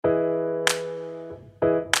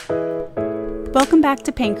Welcome back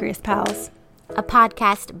to Pancreas Pals, a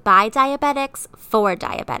podcast by diabetics for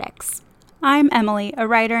diabetics. I'm Emily, a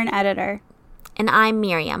writer and editor. And I'm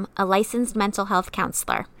Miriam, a licensed mental health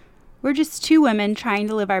counselor. We're just two women trying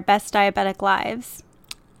to live our best diabetic lives.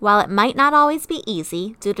 While it might not always be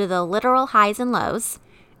easy due to the literal highs and lows,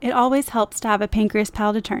 it always helps to have a Pancreas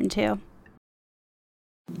Pal to turn to.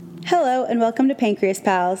 Hello, and welcome to Pancreas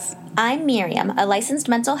Pals. I'm Miriam, a licensed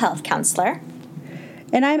mental health counselor.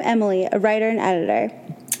 And I'm Emily, a writer and editor.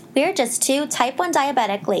 We're just two type 1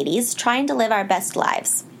 diabetic ladies trying to live our best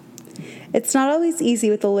lives. It's not always easy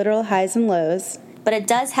with the literal highs and lows, but it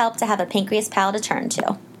does help to have a Pancreas Pal to turn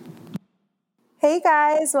to. Hey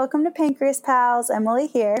guys, welcome to Pancreas Pals. Emily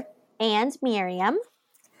here. And Miriam.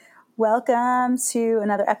 Welcome to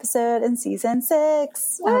another episode in season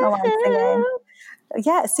 6. Woo-hoo! I don't know why I'm singing.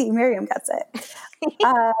 Yeah, see, Miriam gets it.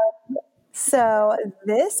 So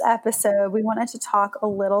this episode, we wanted to talk a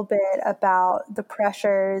little bit about the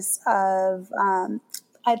pressures of,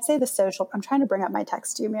 I'd say the social, I'm trying to bring up my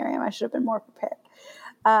text to you, Miriam. I should have been more prepared.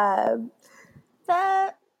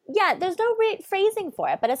 There's no great phrasing for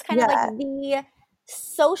it, but it's kind of like the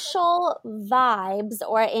social vibes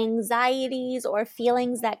or anxieties or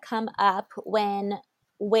feelings that come up when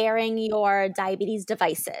wearing your diabetes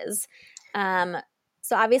devices.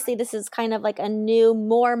 So obviously this is kind of like a new,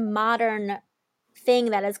 more modern thing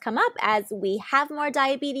that has come up as we have more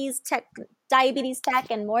diabetes tech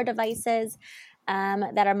and more devices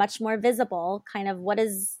that are much more visible. Kind of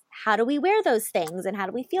how do we wear those things and how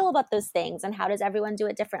do we feel about those things and how does everyone do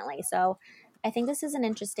it differently? So I think this is an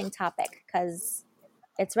interesting topic because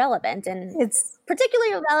it's relevant and it's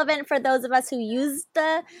particularly relevant for those of us who use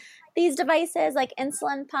these devices like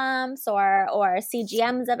insulin pumps or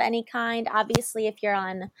CGMs of any kind. Obviously, if you're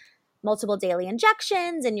on multiple daily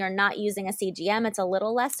injections and you're not using a CGM, it's a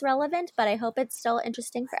little less relevant, but I hope it's still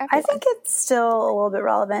interesting for everyone. I think it's still a little bit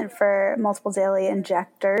relevant for multiple daily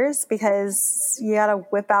injectors because you got to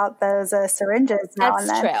whip out those syringes now and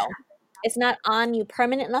then. That's true. It's not on you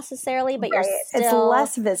permanent necessarily, but right. You're still... It's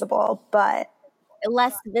less visible,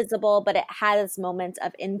 but it has moments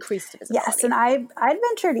of increased visibility. Yes, and I'd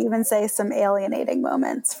venture to even say some alienating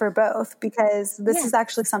moments for both because this is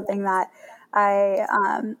actually something that I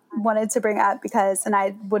wanted to bring up because, and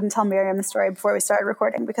I wouldn't tell Miriam the story before we started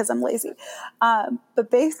recording because I'm lazy.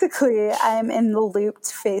 But basically, I'm in the Looped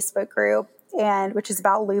Facebook group, which is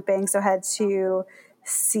about looping. So I head to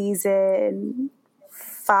season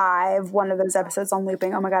 5, one of those episodes on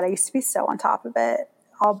looping. Oh my God, I used to be so on top of it.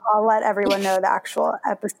 I'll let everyone know the actual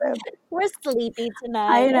episode. We're sleepy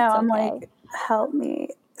tonight. I know. I'm like, help me.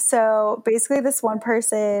 So basically this one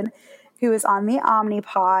person who was on the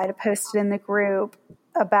Omnipod posted in the group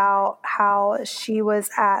about how she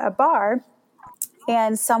was at a bar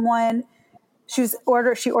and she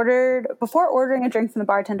ordered before ordering a drink from the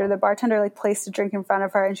bartender like placed a drink in front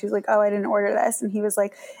of her and she was like, oh, I didn't order this. And he was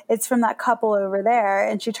like, it's from that couple over there.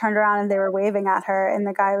 And she turned around and they were waving at her. And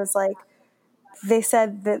the guy was like, they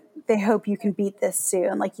said that they hope you can beat this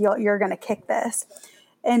soon. Like you're going to kick this.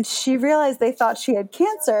 And she realized they thought she had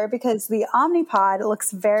cancer because the Omnipod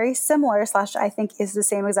looks very similar / I think is the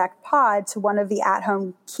same exact pod to one of the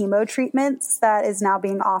at-home chemo treatments that is now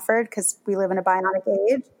being offered because we live in a bionic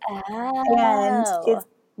age. Oh. And it's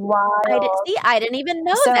wild. I didn't even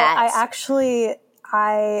know so that.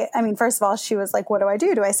 I mean, first of all, she was like, what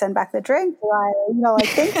do? Do I send back the drink? Do I,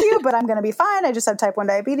 thank you, but I'm going to be fine. I just have type 1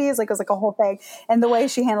 diabetes. Like, it was like a whole thing. And the way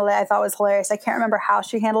she handled it, I thought was hilarious. I can't remember how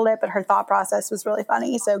she handled it, but her thought process was really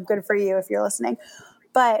funny. So good for you if you're listening.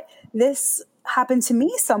 But this happened to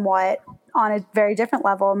me somewhat on a very different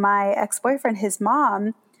level. My ex-boyfriend, his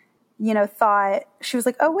mom, thought, she was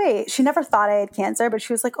like, oh, wait, she never thought I had cancer, but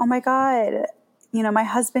she was like, oh my God, my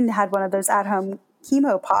husband had one of those at-home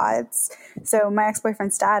chemo pods. So my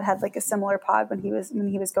ex-boyfriend's dad had like a similar pod when he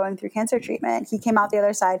was going through cancer treatment. He came out the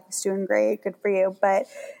other side. He's doing great. Good for you. But,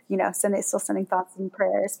 still sending thoughts and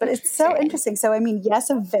prayers. But it's so interesting. So, I mean,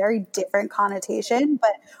 yes, a very different connotation,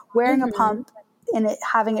 but wearing a pump and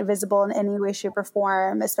having it visible in any way, shape, or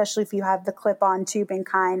form, especially if you have the clip-on tubing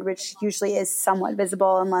kind, which usually is somewhat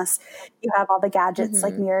visible unless you have all the gadgets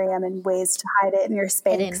like Miriam and ways to hide it in your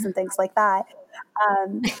Spanx and things like that.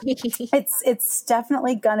 It's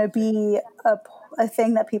definitely going to be a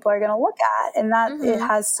thing that people are going to look at, and that it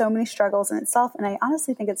has so many struggles in itself. And I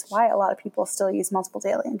honestly think it's why a lot of people still use multiple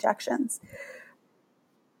daily injections.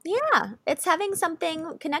 Yeah, it's having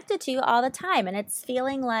something connected to you all the time, and it's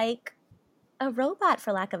feeling like a robot,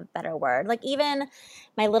 for lack of a better word. Like even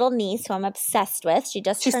my little niece, who I'm obsessed with, she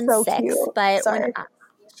just turned so 6, cute. but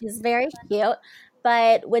she's very cute.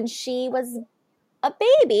 But when she was a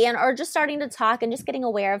baby or just starting to talk and just getting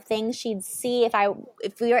aware of things, she'd see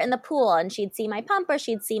if we were in the pool and she'd see my pump or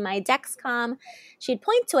she'd see my Dexcom, she'd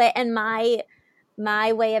point to it, and my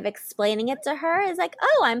way of explaining it to her is like,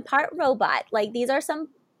 oh, I'm part robot. Like, these are some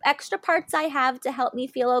extra parts I have to help me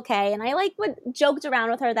feel okay. And I would joked around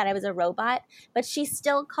with her that I was a robot, but she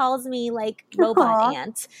still calls me like robot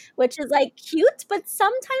aunt, which is like cute, but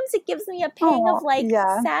sometimes it gives me a pang of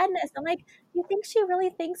sadness. I'm like, you think she really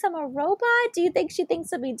thinks I'm a robot? Do you think she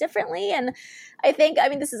thinks of me differently? And I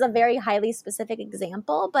mean, this is a very highly specific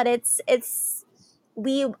example, but it's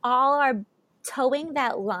we all are towing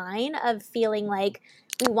that line of feeling like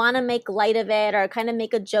we want to make light of it or kind of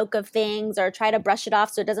make a joke of things or try to brush it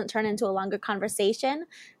off so it doesn't turn into a longer conversation.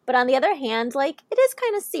 But on the other hand, like, it is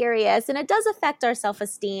kind of serious, and it does affect our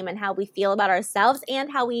self-esteem and how we feel about ourselves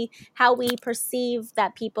and how we perceive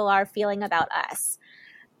that people are feeling about us.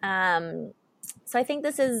 So I think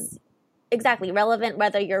this is exactly relevant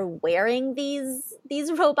whether you're wearing these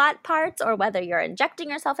robot parts or whether you're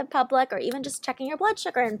injecting yourself in public or even just checking your blood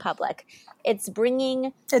sugar in public. It's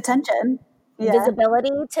bringing attention,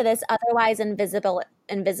 visibility to this otherwise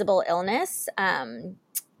invisible illness. And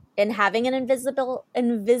having an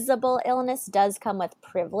invisible illness does come with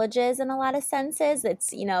privileges in a lot of senses.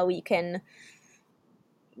 It's, you can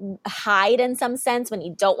hide in some sense when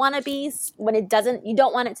you don't want to be, you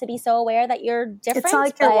don't want it to be so aware that you're different. It's not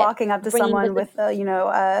like you're walking up to someone with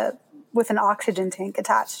with an oxygen tank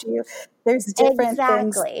attached to you. There's different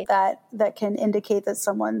things that can indicate that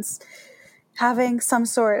someone's having some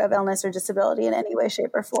sort of illness or disability in any way,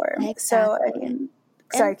 shape, or form. Exactly. So, I mean,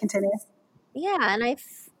 sorry, continue. Yeah, and I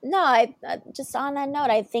just on that note,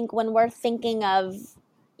 I think when we're thinking of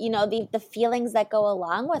the feelings that go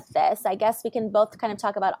along with this, I guess we can both kind of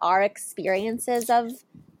talk about our experiences of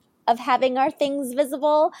having our things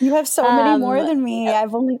visible. You have so many more than me.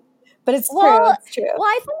 But it's true. It's true. Well,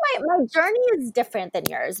 I think my journey is different than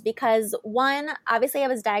yours because, one, obviously I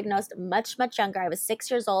was diagnosed much, much younger. I was 6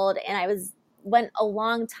 years old, and went a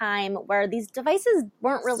long time where these devices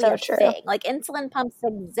weren't really a thing. Like, insulin pumps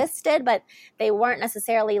existed, but they weren't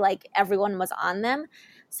necessarily like everyone was on them.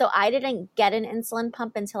 So I didn't get an insulin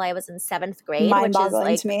pump until I was in 7th grade, mind-boggling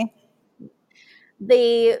which is to me.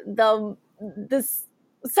 This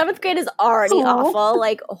 7th grade is already awful,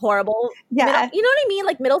 like horrible. Yeah. You know what I mean?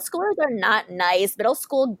 Like, middle schoolers are not nice. Middle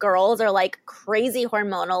school girls are like crazy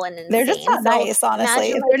hormonal and insane. They're just not nice,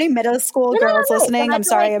 honestly. If there are any middle school girls listening, I'm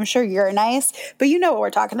sorry. I'm sure you're nice, but you know what we're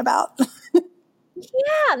talking about.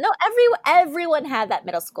 Yeah, no, everyone had that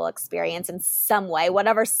middle school experience in some way,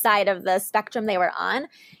 whatever side of the spectrum they were on.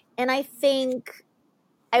 And I think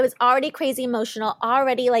I was already crazy emotional,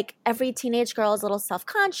 already like every teenage girl is a little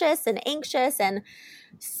self-conscious and anxious. And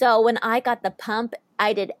so when I got the pump,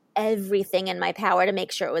 I did everything in my power to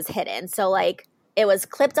make sure it was hidden. So like, it was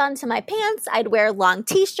clipped onto my pants. I'd wear long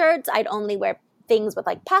t-shirts. I'd only wear things with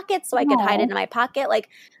like pockets so I could hide it in my pocket. Like,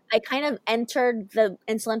 I kind of entered the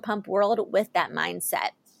insulin pump world with that mindset.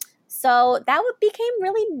 So that became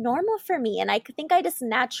really normal for me. And I think I just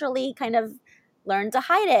naturally kind of learned to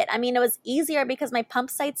hide it. I mean, it was easier because my pump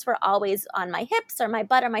sites were always on my hips or my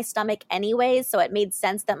butt or my stomach anyways. So it made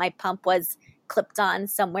sense that my pump was clipped on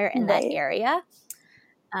somewhere in that area.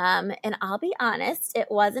 And I'll be honest, it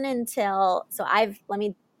wasn't until, let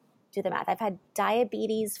me do the math. I've had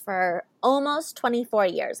diabetes for almost 24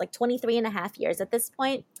 years, like 23 and a half years at this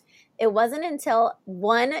point. It wasn't until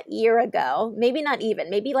 1 year ago, maybe not even,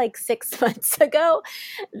 maybe like 6 months ago,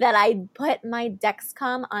 that I put my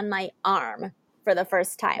Dexcom on my arm for the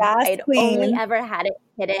first time. I'd only ever had it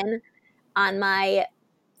hidden on my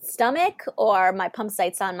stomach or my pump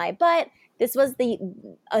sites on my butt. This was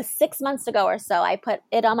 6 months ago or so. I put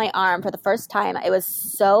it on my arm for the first time. It was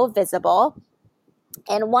so visible.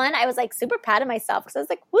 And one, I was like super proud of myself because I was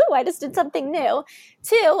like, woo, I just did something new.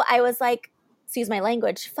 Two, I was like, excuse my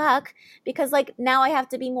language, fuck, because like now I have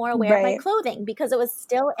to be more aware of my clothing because it was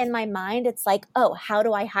still in my mind. It's like, oh, how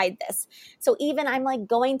do I hide this? So even I'm like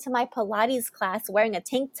going to my Pilates class wearing a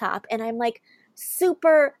tank top and I'm like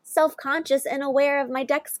super self-conscious and aware of my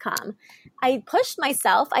Dexcom. I pushed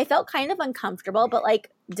myself. I felt kind of uncomfortable, but like,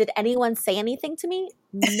 did anyone say anything to me?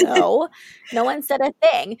 No, no one said a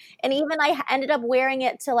thing. And even I ended up wearing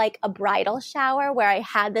it to like a bridal shower where I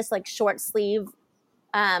had this like short sleeve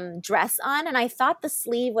dress on, and I thought the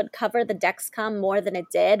sleeve would cover the Dexcom more than it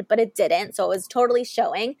did, but it didn't. So it was totally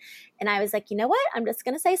showing. And I was like, you know what? I'm just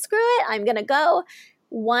going to say, screw it. I'm going to go.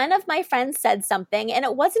 One of my friends said something, and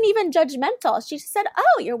it wasn't even judgmental. She just said,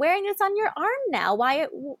 oh, you're wearing this on your arm now. Why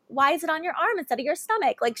is it on your arm instead of your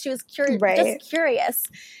stomach? Like, she was just curious.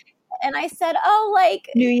 And I said, oh, like,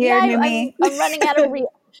 new year, new me. I'm running out of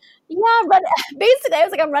but basically I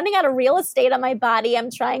was like, I'm running out of real estate on my body. I'm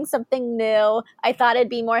trying something new. I thought it'd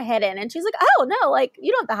be more hidden. And she's like, oh no, like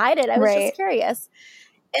you don't have to hide it. I was just curious.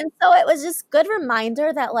 And so it was just good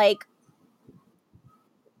reminder that like,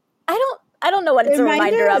 I don't know what it's a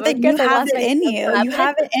reminder of. That you have it in you. You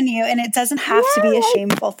have it in you, and it doesn't have to be a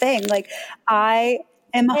shameful thing. Like I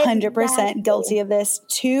am 100% guilty of this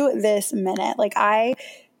to this minute. Like I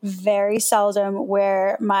very seldom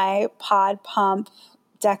wear my Pod Pump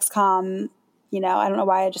Dexcom, I don't know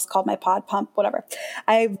why I just called my Pod Pump, whatever.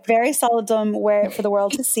 I very seldom wear it for the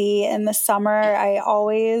world to see. In the summer, I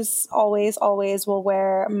always, always, always will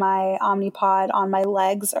wear my Omnipod on my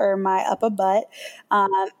legs or my upper butt.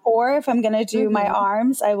 Or if I'm going to do my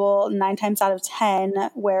arms, I will 9 times out of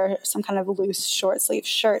 10 wear some kind of loose short sleeve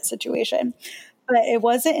shirt situation. But it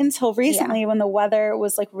wasn't until recently when the weather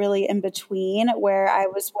was like really in between where I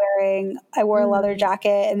wore a leather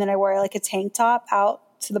jacket and then I wore like a tank top out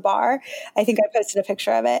to the bar. I think I posted a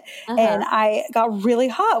picture of it and I got really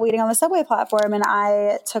hot waiting on the subway platform and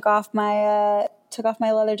I took off my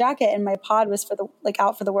leather jacket and my pod was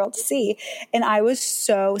out for the world to see. And I was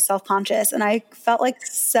so self-conscious and I felt like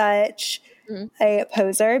such a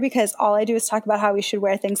poser because all I do is talk about how we should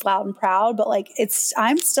wear things loud and proud, but like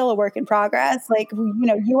I'm still a work in progress. Like,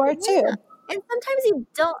 you are too. And sometimes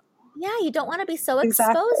you don't want to be so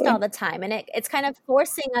exposed all the time. And it's kind of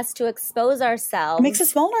forcing us to expose ourselves. It makes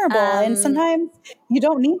us vulnerable. And sometimes you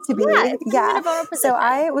don't need to be. So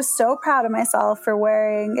I was so proud of myself for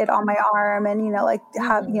wearing it on my arm and,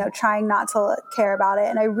 trying not to care about it.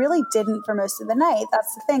 And I really didn't for most of the night.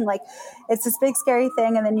 That's the thing. Like it's this big, scary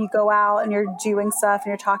thing. And then you go out and you're doing stuff and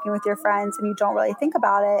you're talking with your friends and you don't really think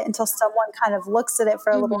about it until someone kind of looks at it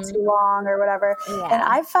for a little too long or whatever. Yeah. And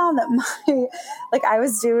I found that I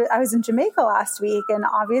was in Jamaica last week and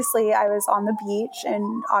obviously I was on the beach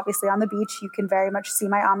and obviously on the beach you can very much see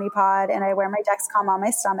my Omnipod and I wear my Dexcom on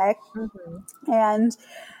my stomach and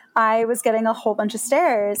I was getting a whole bunch of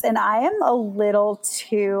stares and I am a little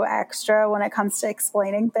too extra when it comes to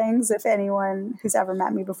explaining things. If anyone who's ever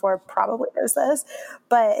met me before probably knows this,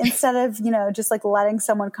 but instead of, just like letting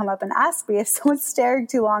someone come up and ask me if someone's staring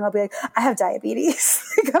too long, I'll be like, I have diabetes.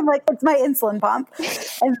 I'm like, it's my insulin pump.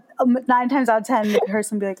 And 9 times out of 10, the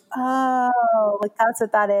person will be like, oh, like that's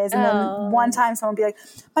what that is. And then one time someone will be like,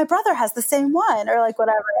 my brother has the same one or like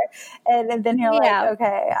whatever. And then you're like,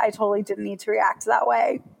 okay, I totally didn't need to react that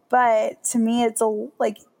way. But to me, it's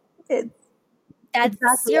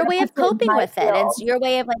that's your way of coping with it. It's your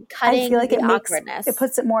way of like cutting the awkwardness. It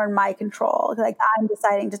puts it more in my control. Like I'm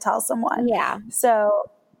deciding to tell someone. Yeah.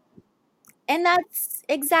 So. And that's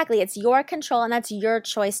exactly, it's your control and that's your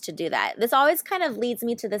choice to do that. This always kind of leads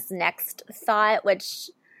me to this next thought, which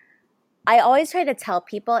I always try to tell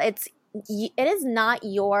people it is not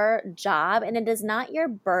your job and it is not your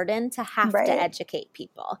burden to have to educate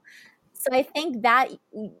people. So I think that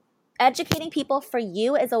educating people for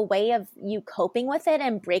you is a way of you coping with it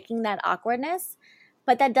and breaking that awkwardness.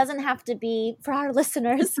 But that doesn't have to be, for our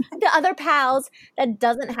listeners, the other pals, that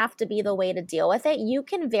doesn't have to be the way to deal with it. You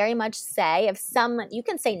can very much say, you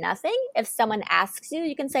can say nothing. If someone asks you,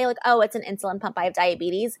 you can say like, oh, it's an insulin pump, I have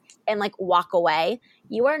diabetes, and like walk away.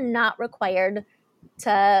 You are not required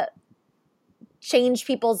to change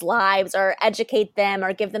people's lives or educate them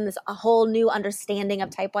or give them a whole new understanding of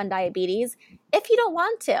type 1 diabetes if you don't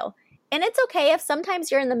want to. And it's okay if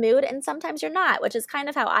sometimes you're in the mood and sometimes you're not, which is kind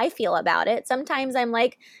of how I feel about it. Sometimes I'm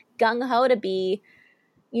like gung-ho to be,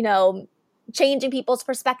 changing people's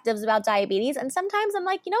perspectives about diabetes. And sometimes I'm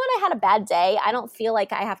like, you know what, I had a bad day. I don't feel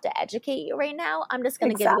like I have to educate you right now. I'm just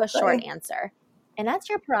going to give you a short answer. And that's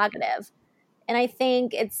your prerogative. And I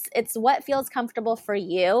think it's what feels comfortable for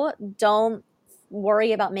you. Don't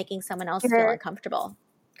worry about making someone else feel uncomfortable.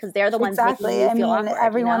 Because they're the ones making you feel awkward.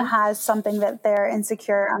 Everyone has something that they're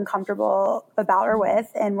insecure, uncomfortable about or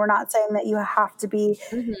with. And we're not saying that you have to be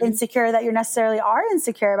insecure, that you necessarily are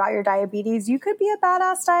insecure about your diabetes. You could be a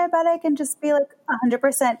badass diabetic and just be like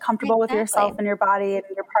 100% comfortable with yourself and your body and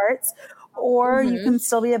your parts. Or you can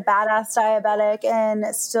still be a badass diabetic and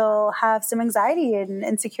still have some anxiety and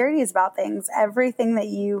insecurities about things. Everything that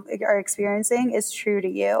you are experiencing is true to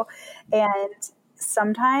you. And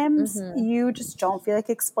sometimes you just don't feel like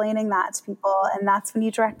explaining that to people. And that's when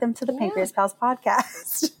you direct them to the Pancreas Pals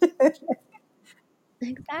podcast.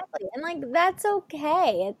 Exactly. And like, that's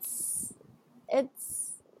okay. It's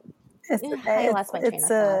okay. I lost my train of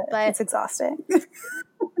thought, but it's exhausting.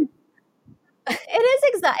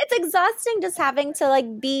 It's exhausting just having to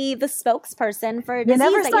like be the spokesperson for a disease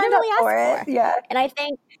that you didn't really ask for. Yeah. And I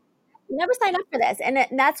think you never signed up for this. And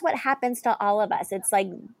that's what happens to all of us. It's like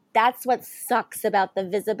that's what sucks about the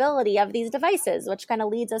visibility of these devices, which kind of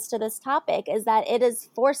leads us to this topic, is that it is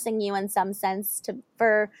forcing you in some sense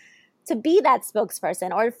to be that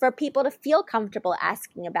spokesperson, or for people to feel comfortable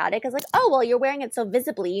asking about it. Because like, oh, well, you're wearing it so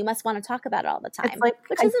visibly, you must want to talk about it all the time. It's like,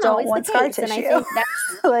 which I isn't don't always want the scar case. tissue. And I think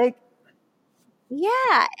that's like,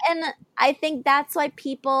 yeah. And I think that's why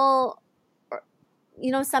people,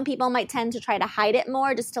 some people might tend to try to hide it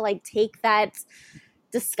more, just to like take that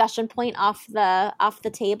discussion point off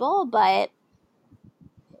the table. But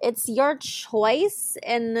it's your choice,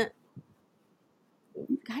 and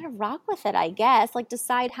kind of rock with it, I guess. Like,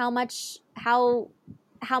 decide how much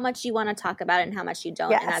you want to talk about it and how much you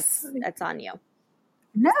don't. yes. And that's on you.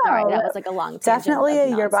 No, sorry, that was like a long tangent. Definitely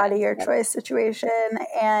a your body, your choice situation.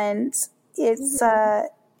 And it's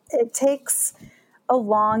it takes a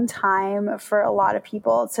long time for a lot of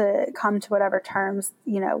people to come to whatever terms,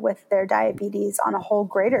 with their diabetes on a whole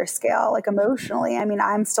greater scale, like emotionally. I mean,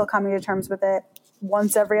 I'm still coming to terms with it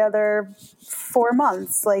once every other 4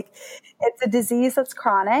 months. Like, it's a disease that's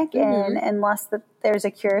chronic, and unless there's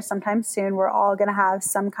a cure sometime soon, we're all going to have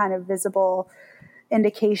some kind of visible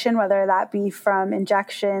indication, whether that be from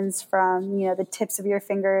injections, from, the tips of your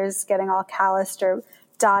fingers getting all calloused or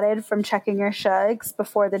dotted from checking your shugs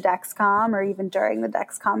before the Dexcom or even during the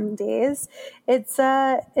Dexcom days. It's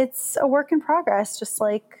a work in progress, just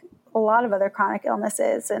like a lot of other chronic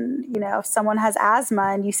illnesses. And, if someone has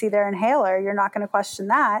asthma and you see their inhaler, you're not going to question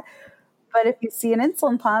that. But if you see an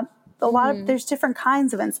insulin pump, there's different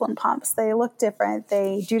kinds of insulin pumps. They look different.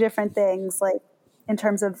 They do different things, like in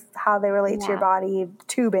terms of how they relate to your body,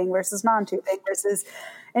 tubing versus non-tubing versus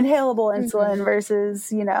inhalable insulin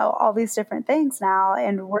versus, all these different things now.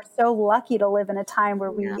 And we're so lucky to live in a time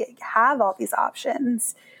where we have all these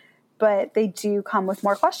options, but they do come with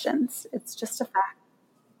more questions. It's just a fact.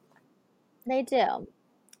 They do.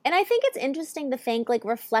 And I think it's interesting to think, like,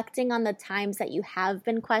 reflecting on the times that you have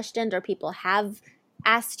been questioned or people have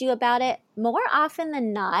asked you about it, more often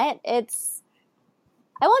than not,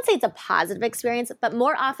 I won't say it's a positive experience, but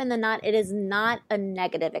more often than not, it is not a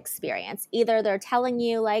negative experience. Either they're telling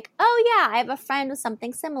you like, oh yeah, I have a friend with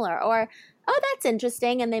something similar, or, oh, that's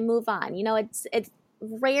interesting, and they move on. It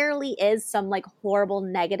rarely is some like horrible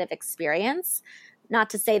negative experience. Not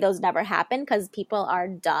to say those never happen, because people are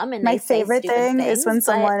dumb and my they say favorite stupid thing things, is when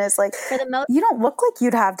someone is like, you don't look like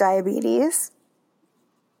you'd have diabetes.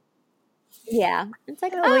 Yeah. It's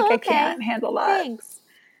like, okay. I can't handle that. Thanks.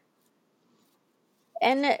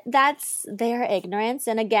 And that's their ignorance.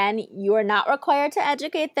 And again, you are not required to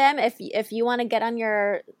educate them. If you want to get on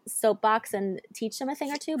your soapbox and teach them a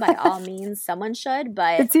thing or two, by all means, someone should.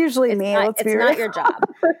 But it's usually me. It's not your job.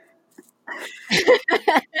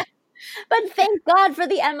 But thank God for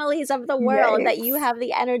the Emilys of the world that you have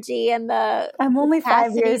the energy and the I'm only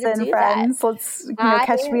 5 years in, friends. That. Let's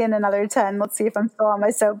catch me in another 10. Let's see if I'm still on my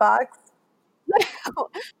soapbox.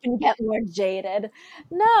 And get more jaded.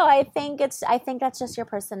 No, I think that's just your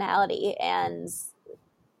personality, and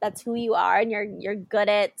that's who you are, and you're good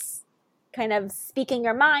at kind of speaking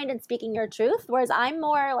your mind and speaking your truth. Whereas I'm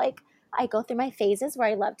more like, I go through my phases where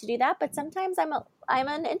I love to do that, but sometimes I'm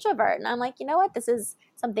an introvert, and I'm like, you know what, this is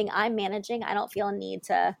something I'm managing. I don't feel a need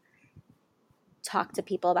to talk to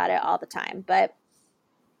people about it all the time, but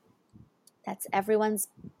that's everyone's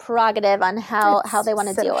prerogative on how they want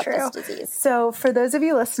to deal with this disease. So for those of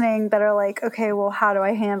you listening that are like, okay, well, how do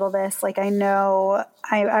I handle this? Like, I know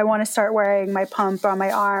I want to start wearing my pump on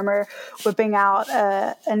my arm or whipping out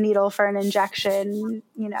a needle for an injection,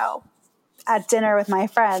 at dinner with my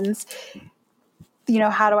friends.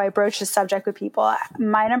 How do I broach the subject with people?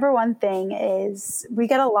 My number one thing is, we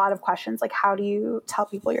get a lot of questions like, how do you tell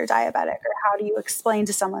people you're diabetic, or how do you explain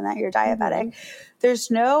to someone that you're diabetic? There's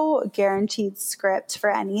no guaranteed script for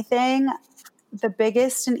anything. The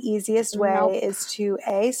biggest and easiest way is to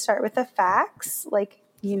start with the facts. Like,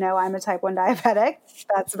 I'm a type 1 diabetic.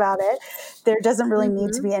 That's about it. There doesn't really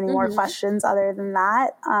need to be any more questions other than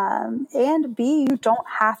that. And B, you don't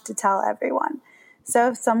have to tell everyone. So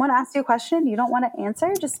if someone asks you a question you don't want to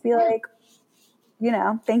answer, just be like,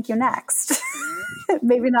 thank you, next.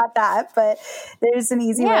 Maybe not that, but there's an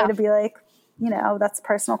easy way to be like, that's a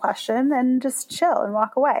personal question, and just chill and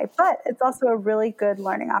walk away. But it's also a really good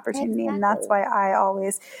learning opportunity. Exactly. And that's why I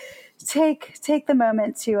always take the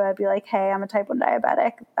moment to be like, hey, I'm a type 1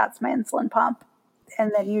 diabetic. That's my insulin pump.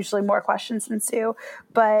 And then usually more questions ensue.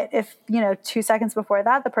 But if, 2 seconds before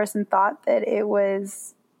that, the person thought that it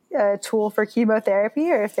was a tool for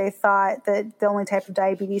chemotherapy, or if they thought that the only type of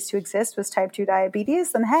diabetes to exist was type 2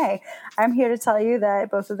 diabetes, then hey, I'm here to tell you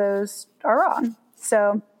that both of those are wrong.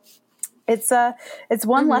 So it's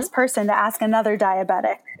one less person to ask another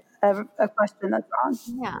diabetic a question that's wrong.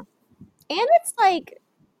 Yeah. And it's like,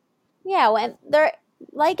 yeah, when there,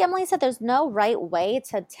 like Emily said, there's no right way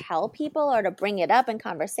to tell people or to bring it up in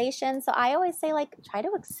conversation. So I always say, like, try to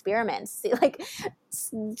experiment. See, like,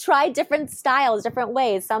 try different styles, different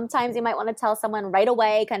ways. Sometimes you might want to tell someone right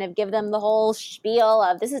away, kind of give them the whole spiel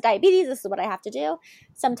of this is diabetes, this is what I have to do.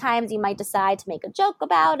 Sometimes you might decide to make a joke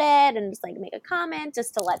about it and just like make a comment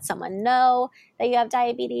just to let someone know that you have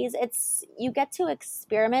diabetes. It's, you get to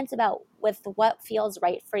experiment about with what feels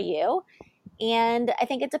right for you. And I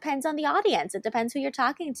think it depends on the audience. It depends who you're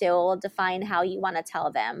talking to. It will define how you want to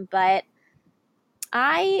tell them. But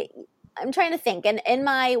I'm trying to think. And in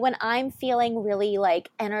my, when I'm feeling really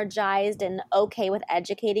like energized and okay with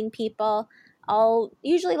educating people, I'll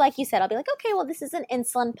usually, like you said, I'll be like, okay, well, this is an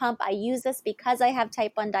insulin pump. I use this because I have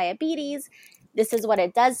type 1 diabetes. This is what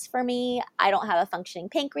it does for me. I don't have a functioning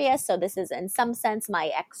pancreas, so this is in some sense my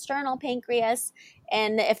external pancreas.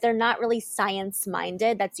 And if they're not really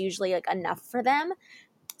science-minded, that's usually like enough for them.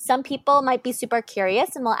 Some people might be super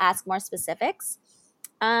curious and will ask more specifics.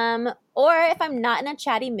 Or if I'm not in a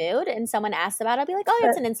chatty mood and someone asks about it, I'll be like, oh,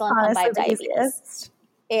 it's an insulin pump, I have diabetes.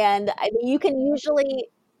 And you can usually,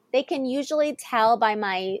 they can usually tell by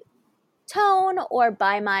my tone or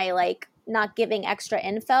by my like not giving extra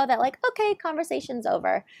info that like, okay, conversation's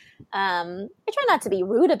over. I try not to be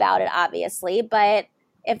rude about it, obviously, but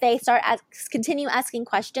if they start continue asking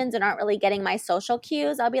questions and aren't really getting my social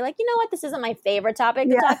cues, I'll be like, you know what, this isn't my favorite topic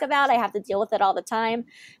to talk about. I have to deal with it all the time,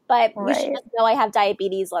 but you should just know I have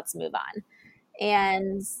diabetes. Let's move on.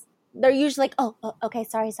 And they're usually like, oh okay,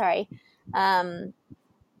 sorry.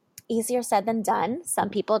 Easier said than done. Some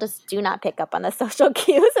people just do not pick up on the social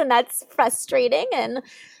cues, and that's frustrating.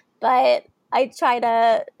 But I try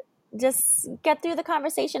to just get through the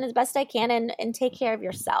conversation as best I can and take care of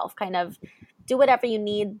yourself. Kind of do whatever you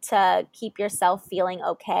need to keep yourself feeling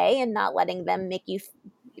okay and not letting them make you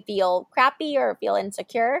feel crappy or feel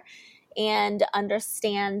insecure, and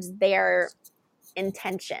understand their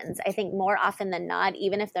intentions. I think more often than not,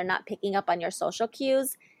 even if they're not picking up on your social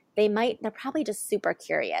cues, they're probably just super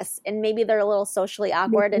curious, and maybe they're a little socially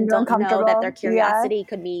awkward and don't know that their curiosity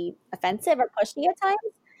could be offensive or pushy at times.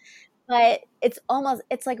 But it's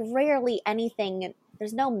like rarely anything,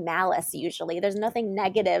 there's no malice usually. There's nothing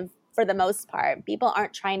negative for the most part. People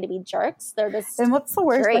aren't trying to be jerks. They're just And what's the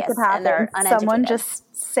worst that could happen? Someone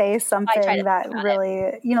just say something that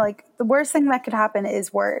really, like the worst thing that could happen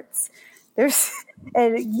is words. There's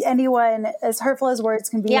anyone, as hurtful as words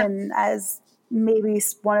can be, and as maybe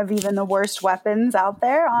one of even the worst weapons out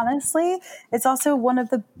there, honestly, it's also one of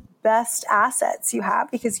the best assets you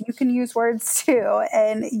have, because you can use words too,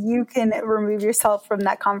 and you can remove yourself from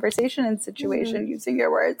that conversation and situation using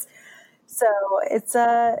your words. So it's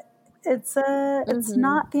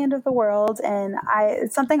not the end of the world. And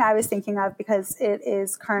it's something I was thinking of because it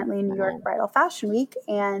is currently New York Bridal Fashion Week,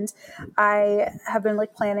 and I have been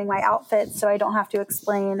like planning my outfits so I don't have to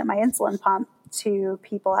explain my insulin pump to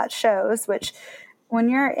people at shows, which when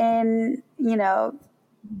you're in,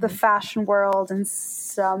 the fashion world in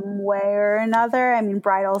some way or another, I mean,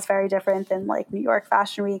 bridal is very different than like New York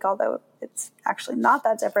Fashion Week, although it's actually not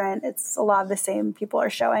that different. It's a lot of the same people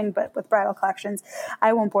are showing, but with bridal collections.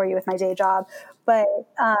 I won't bore you with my day job, but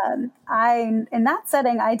in that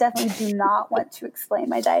setting, I definitely do not want to explain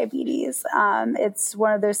my diabetes. It's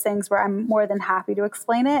one of those things where I'm more than happy to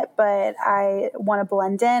explain it, but I want to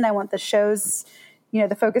blend in. I want the shows,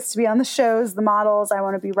 the focus to be on the shows, the models. I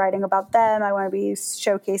want to be writing about them. I want to be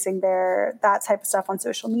showcasing that type of stuff on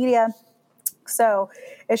social media. So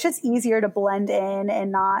it's just easier to blend in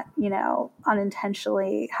and not,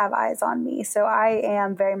 unintentionally have eyes on me. So I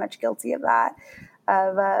am very much guilty of that,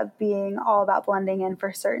 of being all about blending in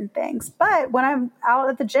for certain things. But when I'm out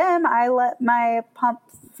at the gym, I let my pump,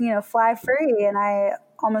 fly free, and I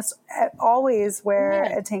almost always wear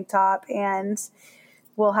a tank top and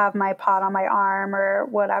will have my pot on my arm or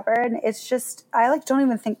whatever. And it's just, I don't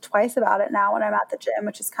even think twice about it now when I'm at the gym,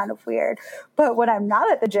 which is kind of weird. But when I'm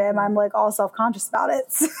not at the gym, I'm like all self-conscious about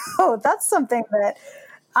it. So that's something that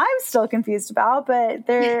I'm still confused about, but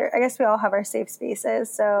I guess we all have our safe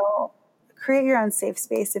spaces. So create your own safe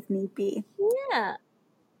space if need be. Yeah.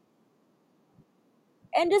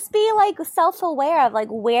 And just be like self-aware of like,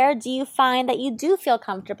 where do you find that you do feel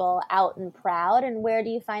comfortable out and proud, and where do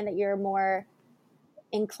you find that you're more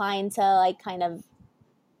inclined to like kind of,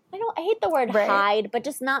 I hate the word hide, but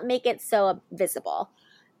just not make it so visible.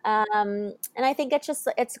 And I think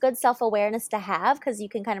it's good self-awareness to have, because you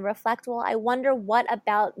can kind of reflect, well, I wonder what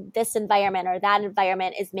about this environment or that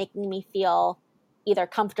environment is making me feel either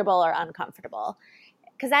comfortable or uncomfortable,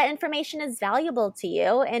 because that information is valuable to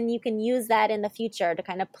you, and you can use that in the future to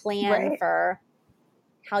kind of plan for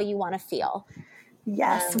how you want to feel.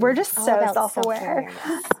 Yes, we're just all so about self-aware.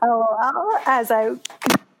 self-awareness. Oh, as I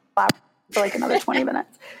for like another 20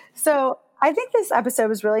 minutes. So I think this episode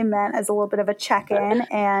was really meant as a little bit of a check-in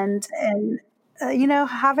and you know,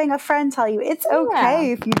 having a friend tell you it's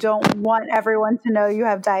okay if you don't want everyone to know you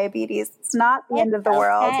have diabetes. It's not the end of the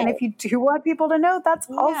world. And if you do want people to know, that's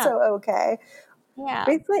also okay. Yeah.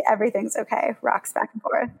 Basically everything's okay. Rocks back and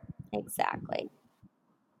forth. Exactly.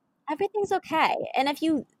 Everything's okay. And if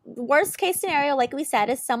you, worst case scenario, like we said,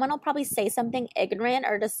 is someone will probably say something ignorant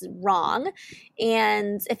or just wrong.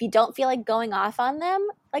 And if you don't feel like going off on them,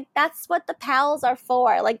 like that's what the pals are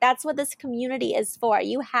for. Like that's what this community is for.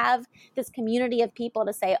 You have this community of people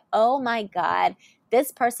to say, oh my God,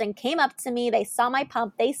 this person came up to me. They saw my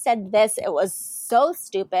pump. They said this. It was so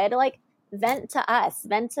stupid. Like vent to us,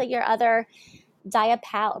 vent to your other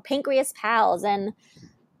pancreas pals. And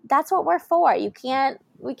that's what we're for.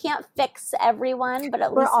 We can't fix everyone, but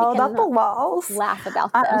at least we're all we can about the walls. Laugh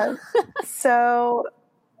about them. So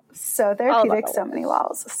therapeutic, so many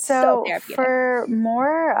walls. So for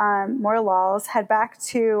more laws, head back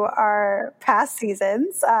to our past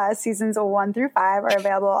seasons. Seasons 1 through 5 are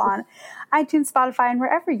available on iTunes, Spotify, and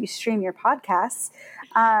wherever you stream your podcasts.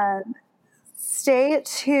 Stay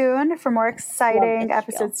tuned for more exciting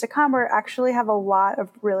episodes to come. We actually have a lot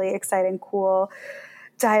of really exciting, cool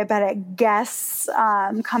diabetic guests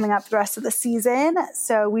coming up the rest of the season.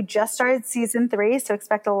 So we just started season 3, so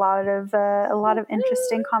expect a lot of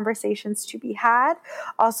interesting conversations to be had.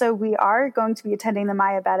 Also, we are going to be attending the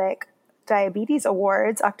Myabetic Diabetes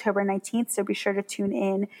Awards October 19th, so be sure to tune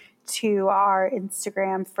in to our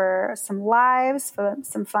Instagram for some lives, for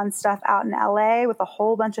some fun stuff out in LA with a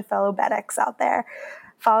whole bunch of fellow Betics out there.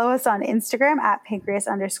 Follow us on Instagram at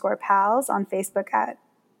pancreas_pals, on Facebook at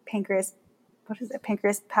pancreas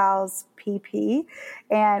Pals PP.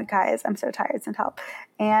 And guys, I'm so tired, send help.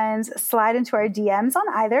 And slide into our DMs on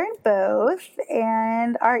either and both.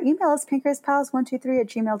 And our email is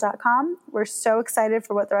pancreaspals123@gmail.com. We're so excited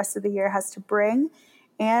for what the rest of the year has to bring.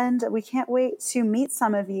 And we can't wait to meet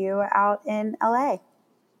some of you out in LA.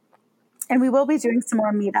 And we will be doing some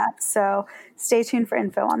more meetups, so stay tuned for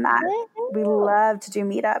info on that. We love to do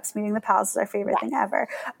meetups. Meeting the pals is our favorite thing ever.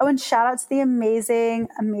 Oh, and shout out to the amazing,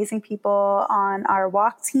 amazing people on our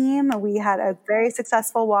walk team. We had a very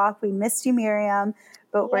successful walk. We missed you, Miriam,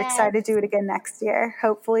 but we're excited to do it again next year.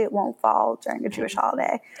 Hopefully it won't fall during a Jewish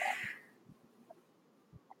holiday.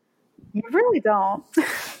 You really don't.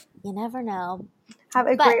 You never know. Have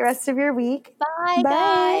a great rest of your week. Bye.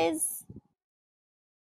 Guys.